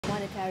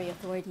monetary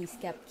authorities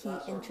kept key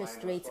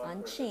interest rates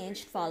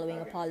unchanged following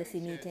a policy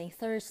meeting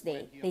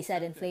Thursday. They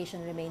said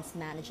inflation remains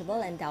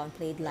manageable and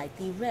downplayed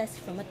likely risk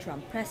from a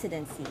Trump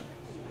presidency.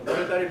 The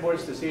Monetary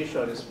Board's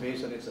decision is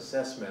based on its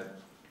assessment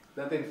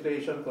that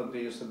inflation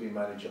continues to be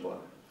manageable,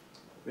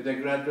 with a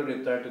gradual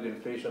return to the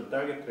inflation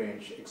target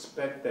range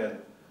expected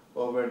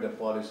over the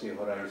policy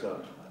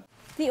horizon.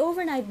 The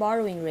overnight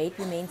borrowing rate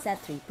remains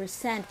at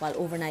 3%, while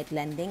overnight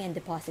lending and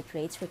deposit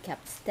rates were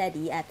kept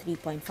steady at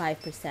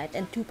 3.5%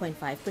 and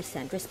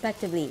 2.5%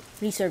 respectively.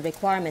 Reserve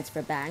requirements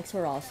for banks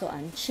were also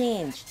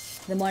unchanged.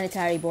 The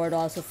Monetary Board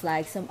also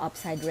flagged some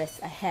upside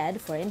risks ahead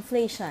for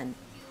inflation.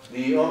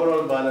 The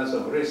overall balance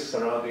of risks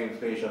surrounding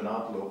inflation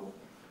outlook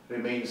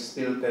remains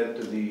tilted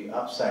to the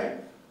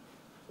upside,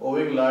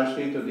 owing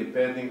largely to the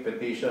pending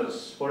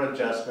petitions for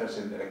adjustments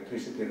in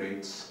electricity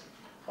rates,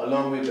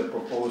 along with the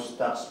proposed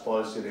tax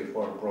policy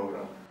reform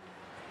program.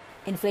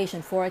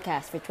 Inflation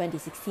forecasts for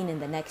 2016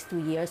 and the next 2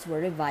 years were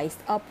revised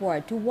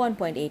upward to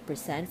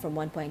 1.8% from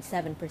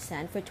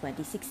 1.7% for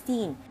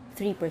 2016,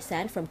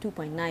 3% from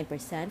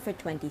 2.9% for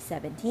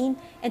 2017,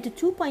 and to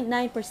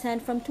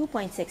 2.9% from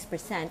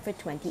 2.6% for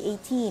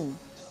 2018.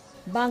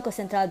 Bangko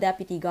Sentral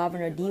Deputy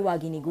Governor Diwa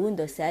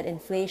Ginigundo said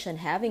inflation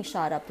having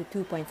shot up to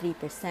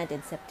 2.3%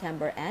 in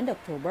September and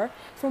October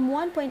from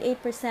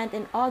 1.8%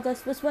 in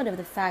August was one of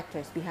the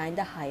factors behind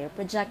the higher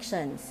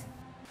projections.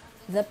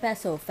 The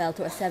peso fell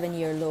to a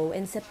 7-year low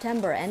in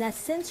September and has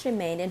since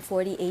remained in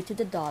 48 to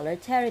the dollar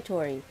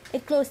territory.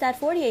 It closed at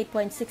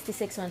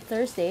 48.66 on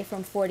Thursday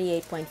from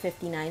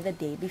 48.59 the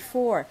day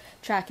before,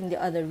 tracking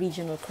the other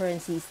regional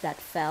currencies that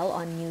fell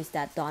on news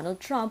that Donald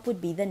Trump would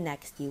be the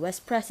next U.S.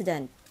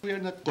 president. We are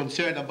not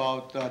concerned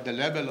about the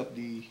level of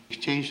the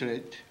exchange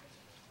rate.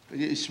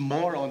 It's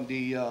more on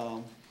the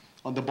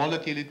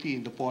volatility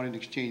in the foreign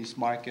exchange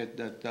market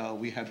that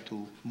we have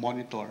to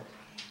monitor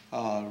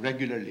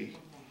regularly.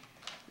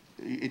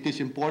 It is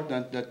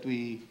important that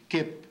we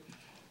keep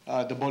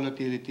the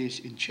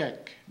volatilities in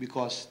check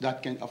because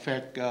that can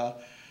affect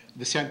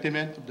the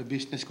sentiment of the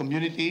business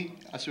community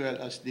as well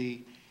as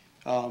the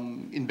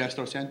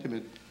investor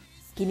sentiment.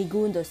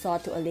 Ginigundo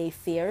sought to allay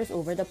fears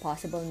over the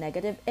possible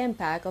negative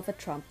impact of a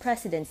Trump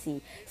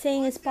presidency,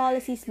 saying his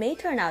policies may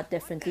turn out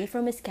differently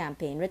from his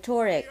campaign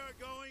rhetoric.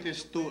 It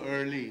is too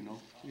early,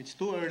 It's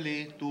too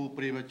early, too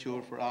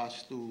premature for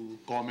us to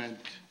comment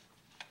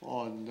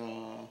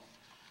on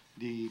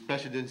the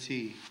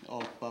presidency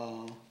of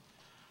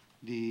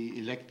the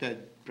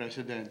elected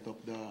president of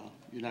the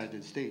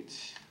United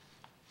States.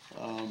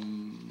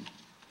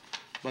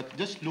 But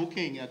just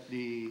looking at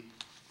the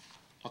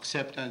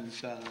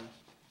acceptance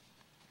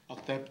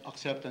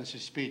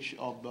speech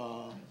of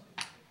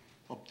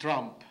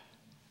Trump,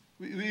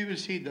 we will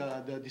see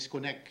the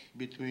disconnect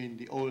between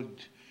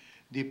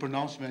the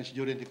pronouncements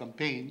during the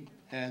campaign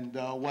and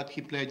what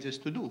he pledges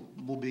to do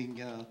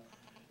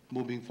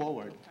moving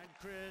forward.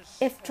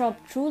 If Trump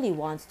truly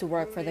wants to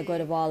work for the good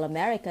of all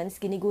Americans,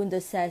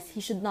 Ginigundo says he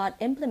should not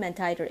implement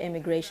tighter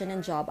immigration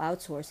and job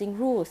outsourcing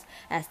rules,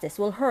 as this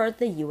will hurt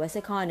the U.S.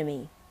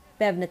 economy.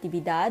 Bev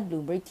Natividad,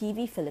 Bloomberg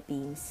TV,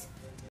 Philippines.